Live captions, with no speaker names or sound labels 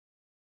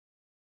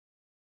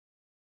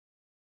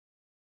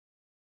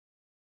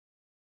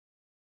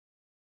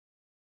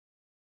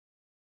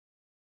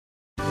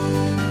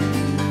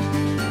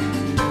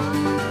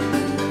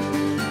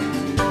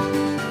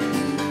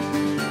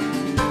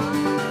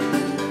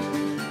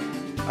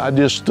I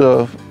just,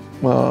 I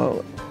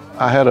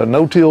had a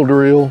no-till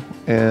drill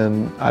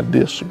and I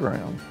disc the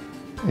ground.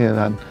 And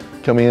I'd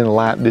come in and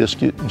light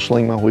disc it and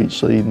sling my wheat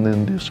seed and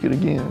then disc it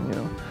again, you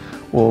know.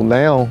 Well,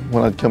 now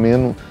when I'd come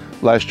in,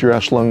 last year I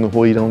slung the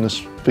wheat on this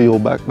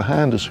field back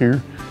behind us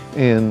here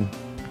and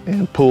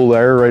pulled the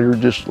aerator,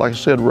 just like I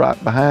said,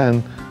 right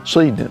behind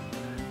seeding it,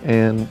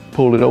 and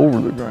pulled it over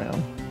the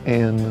ground.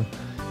 And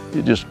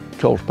it just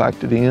cold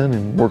packed it in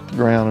and worked the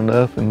ground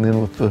enough, and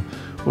then with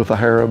the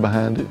harrow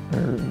behind it,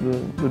 or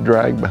the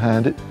drag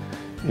behind it,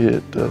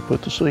 it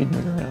put the seed in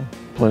the ground.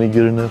 Plenty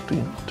good enough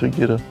to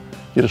get a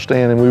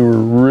stand, and we were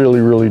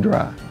really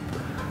dry.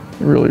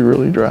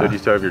 Really dry. So do you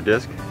still have your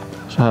disc?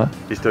 Huh?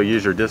 Do you still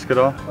use your disc at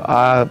all?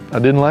 I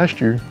didn't last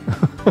year.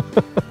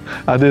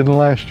 I didn't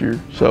last year.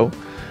 So,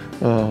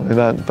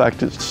 in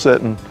fact, it's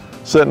sitting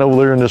over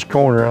there in this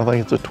corner. I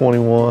think it's a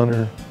 21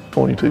 or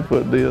 22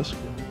 foot disc.